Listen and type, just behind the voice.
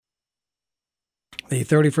the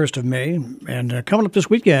 31st of May. And coming up this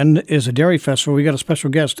weekend is a dairy festival. We got a special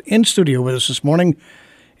guest in studio with us this morning.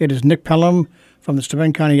 It is Nick Pelham from the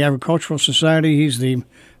Steuben County Agricultural Society. He's the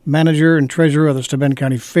manager and treasurer of the Steuben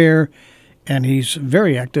County Fair, and he's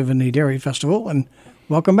very active in the dairy festival. And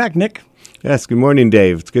welcome back, Nick. Yes, good morning,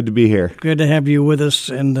 Dave. It's good to be here. Good to have you with us.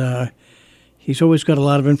 And he's always got a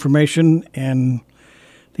lot of information. And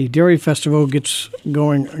the dairy festival gets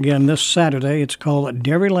going again this Saturday. It's called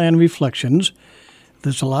Dairyland Reflections.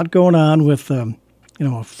 There's a lot going on with,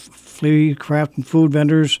 flea, craft, and food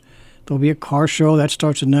vendors. There'll be a car show. That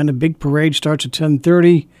starts at 9. The big parade starts at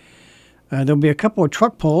 10:30. There'll be a couple of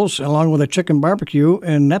truck pulls along with a chicken barbecue,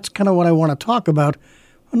 and that's kind of what I want to talk about.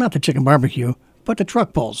 Well, not the chicken barbecue, but the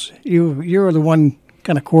truck pulls. You're the one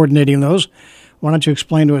kind of coordinating those. Why don't you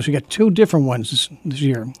explain to us? You got 2 different ones this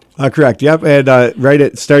year. Correct. Yep.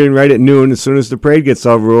 And starting right at noon, as soon as the parade gets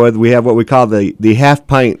over with, we have what we call the half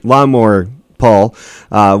pint lawnmower pull,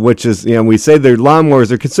 which is, we say they're lawnmowers.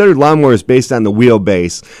 They're considered lawnmowers based on the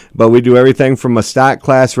wheelbase, but we do everything from a stock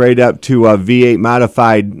class right up to V8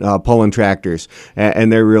 modified pulling tractors,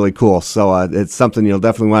 and they're really cool. So it's something you'll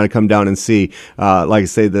definitely want to come down and see. Like I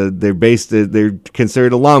say, they're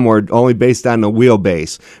considered a lawnmower only based on the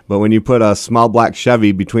wheelbase, but when you put a small black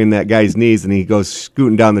Chevy between that guy's knees and he goes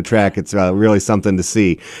scooting down the track, it's really something to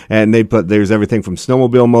see. And there's everything from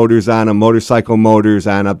snowmobile motors on them, motorcycle motors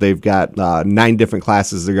on up. They've got 9 different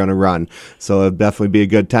classes they're going to run, so it'll definitely be a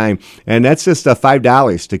good time. And that's just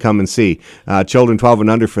 $5 to come and see. Children 12 and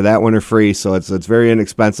under for that one are free, so it's very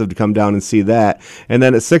inexpensive to come down and see that. And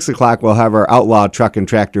then at 6 o'clock we'll have our outlaw truck and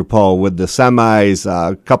tractor pull with the semis,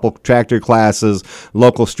 a couple tractor classes,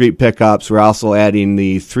 local street pickups. We're also adding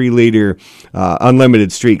the 3-liter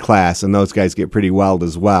unlimited street class, and those guys get pretty wild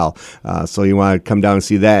as well. So you want to come down and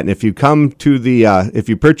see that. And if you come to if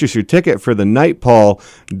you purchase your ticket for the night pull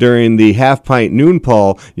during the half pint noon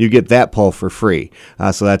pull, you get that pull for free.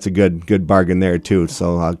 So that's a good bargain there too.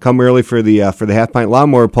 So come early for the half pint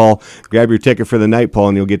lawnmower pull, grab your ticket for the night pull,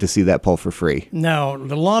 and you'll get to see that pull for free. Now,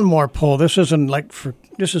 the lawnmower pull, this isn't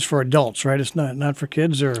this is for adults, right? It's not for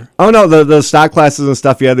kids, or? Oh no, the stock classes and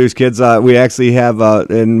stuff. Yeah, there's kids. We actually have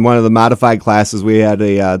in one of the modified classes, we had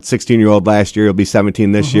a 16-year-old last year. He'll be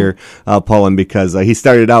 17 this year, pulling because he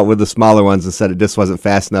started out with the smaller ones and said it just wasn't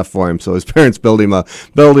fast enough for him. So his parents built him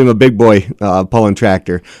a big boy pulling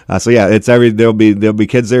tractor. So yeah, there'll be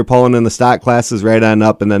kids there pulling in the stock classes right on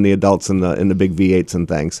up, and then the adults in the big V8s and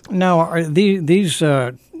things. Now, are these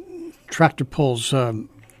tractor pulls?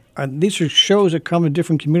 These are shows that come in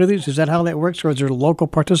different communities. Is that how that works, or is there local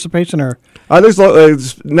participation? Or there's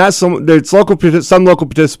some local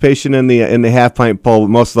participation in the half pint pull. But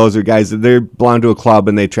most of those are guys that they belong to a club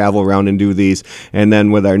and they travel around and do these. And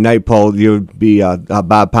then with our night pull, you would be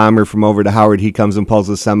Bob Palmer from over to Howard. He comes and pulls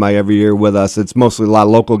a semi every year with us. It's mostly a lot of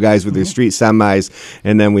local guys with their street semis,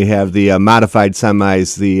 and then we have the modified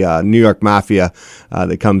semis, the New York Mafia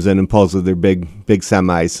that comes in and pulls with their big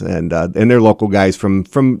semis, and they're local guys from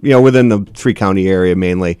within the 3-county area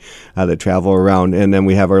mainly that travel around. And then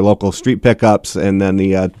we have our local street pickups, and then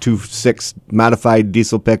the 2.6 modified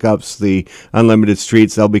diesel pickups, the unlimited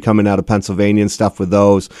streets. They'll be coming out of Pennsylvania and stuff with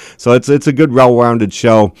those. So it's a good, well-rounded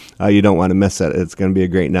show. You don't want to miss it. It's going to be a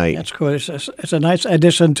great night. That's cool. It's a nice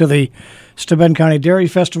addition to the Steuben County Dairy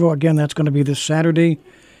Festival. Again, that's going to be this Saturday,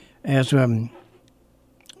 as the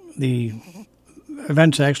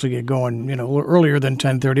events actually get going, a little earlier than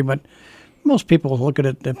 10:30, but most people look at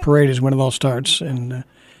it, the parade is when it all starts, and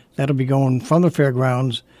that'll be going from the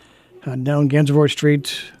fairgrounds down Gansevoort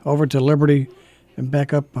Street, over to Liberty, and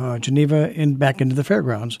back up Geneva, and back into the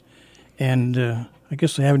fairgrounds. And I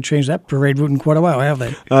guess they haven't changed that parade route in quite a while, have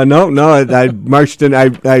they? No. I marched in.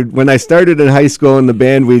 When I started in high school in the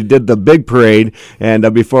band, we did the big parade,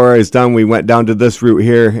 and before I was done, we went down to this route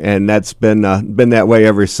here, and that's been that way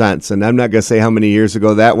ever since. And I'm not going to say how many years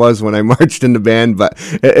ago that was when I marched in the band, but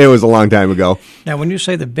it was a long time ago. Now, when you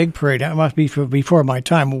say the big parade, that must be before my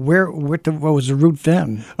time. What was the route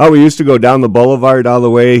then? Oh, we used to go down the boulevard all the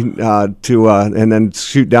way to, and then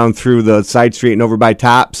shoot down through the side street and over by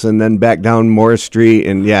Tops, and then back down Morris Street.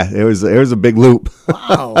 And yeah, it was a big loop.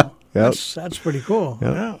 Wow, Yep. That's pretty cool.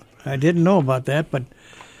 Yep. Yeah, I didn't know about that, but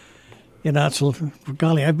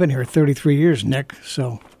golly, I've been here 33 years, Nick.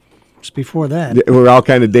 So it's before that. We're all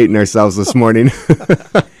kind of dating ourselves this morning.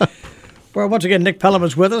 Well, once again, Nick Pelham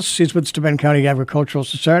is with us. He's with Steuben County Agricultural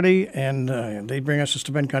Society, and they bring us the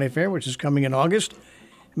Steuben County Fair, which is coming in August.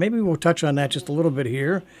 Maybe we'll touch on that just a little bit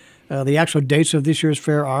here. The actual dates of this year's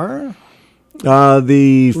fair are?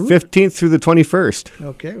 The 15th through the 21st.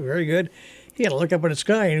 Okay, very good. He had to look up in the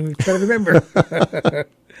sky and try to remember.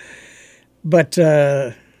 But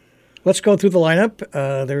Let's go through the lineup.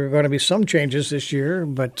 There are going to be some changes this year,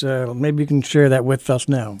 but maybe you can share that with us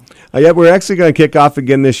now. Yeah, we're actually going to kick off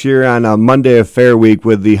again this year on Monday of Fair Week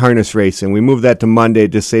with the harness racing. We moved that to Monday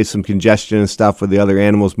to save some congestion and stuff with the other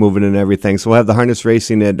animals moving and everything. So we'll have the harness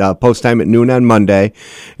racing at post time at noon on Monday.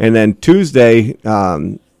 And then Tuesday,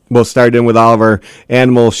 we'll start in with all of our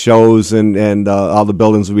animal shows and all the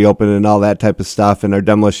buildings will be open and all that type of stuff, and our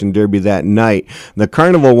demolition derby that night. The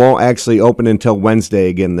carnival won't actually open until Wednesday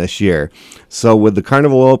again this year. So with the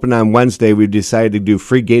carnival open on Wednesday, we've decided to do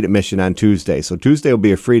free gate admission on Tuesday. So Tuesday will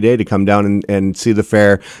be a free day to come down and see the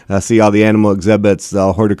fair, see all the animal exhibits,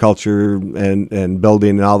 the horticulture and building,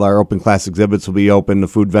 and all our open class exhibits will be open. The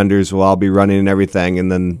food vendors will all be running and everything,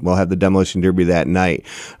 and then we'll have the demolition derby that night.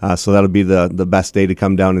 So that'll be the best day to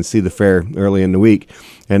come down and see the fair early in the week.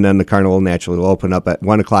 And then the carnival naturally will open up at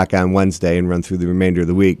 1 o'clock on Wednesday and run through the remainder of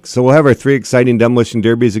the week. So we'll have our 3 exciting demolition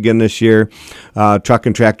derbies again this year. Truck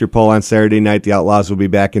and tractor pull on Saturday night. The Outlaws will be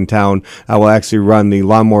back in town. I will actually run the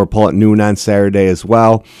lawnmower pull at noon on Saturday as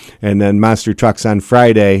well. And then monster trucks on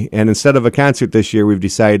Friday. And instead of a concert this year, we've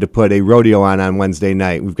decided to put a rodeo on Wednesday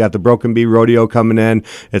night. We've got the Broken Bee Rodeo coming in.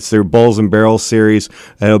 It's their Bulls and Barrels series.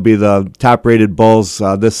 It'll be the top-rated bulls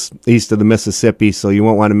this east of the Mississippi, so you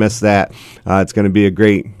won't want to miss that. It's going to be a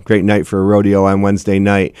great night for a rodeo on Wednesday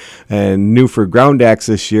night. And new for ground acts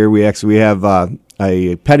this year, we have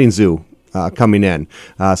a petting zoo coming in.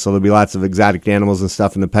 So there'll be lots of exotic animals and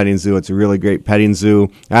stuff in the petting zoo. It's a really great petting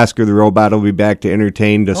zoo. Oscar the Robot will be back to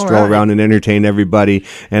entertain, to stroll around and entertain everybody.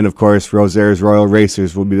 And of course, Rosaire's Royal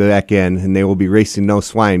Racers will be back in, and they will be racing no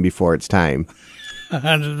swine before it's time.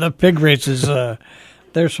 The pig races,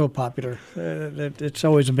 they're so popular. It's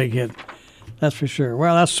always a big hit. That's for sure.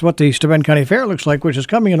 Well, that's what the Steuben County Fair looks like, which is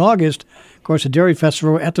coming in August. Of course, the Dairy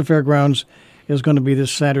Festival at the fairgrounds is going to be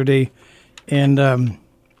this Saturday. And I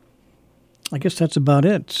guess that's about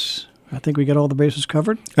it. I think we got all the bases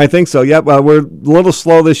covered. I think so, yep. We're a little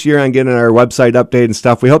slow this year on getting our website updated and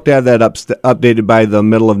stuff. We hope to have that updated by the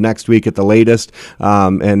middle of next week at the latest.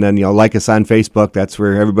 And then, like us on Facebook. That's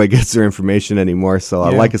where everybody gets their information anymore. So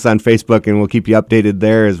like us on Facebook, and we'll keep you updated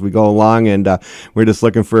there as we go along. And we're just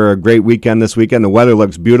looking for a great weekend this weekend. The weather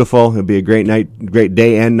looks beautiful. It'll be a great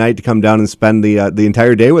day and night to come down and spend the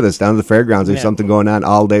entire day with us down at the fairgrounds. There's something going on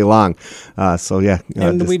all day long.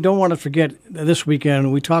 And we don't want to forget this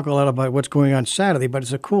weekend. We talk a lot about what's going on Saturday, but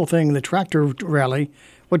it's a cool thing, the tractor rally,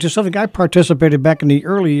 which is something I participated back in the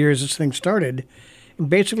early years this thing started. And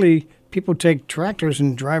basically, people take tractors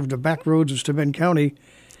and drive the back roads of Steuben County.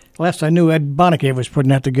 Last I knew, Ed Bonacave was putting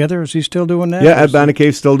that together. Is he still doing that? Yeah, Ed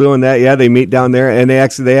Bonacave's still doing that. Yeah, they meet down there, and they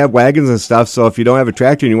have wagons and stuff. So if you don't have a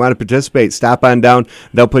tractor and you want to participate, stop on down.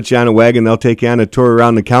 They'll put you on a wagon. They'll take you on a tour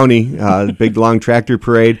around the county, big, long tractor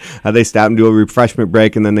parade. They stop and do a refreshment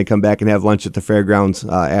break, and then they come back and have lunch at the fairgrounds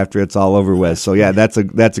after it's all over with. So, yeah, that's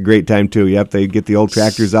a great time, too. Yep, they get the old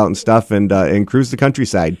tractors out and stuff and cruise the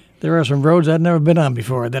countryside. There are some roads I'd never been on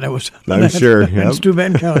before that I was I'm sure. in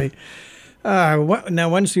Steuben County. Now,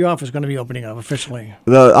 when's the office going to be opening up officially?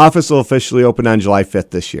 The office will officially open on July 5th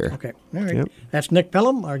this year. Okay. All right. Yep. That's Nick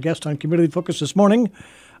Pelham, our guest on Community Focus this morning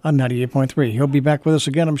on 98.3. He'll be back with us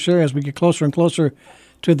again, I'm sure, as we get closer and closer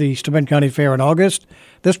to the Steuben County Fair in August.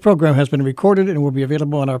 This program has been recorded and will be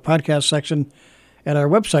available on our podcast section at our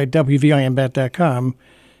website, WVINbat.com,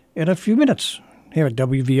 in a few minutes here at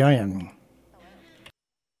WVIN.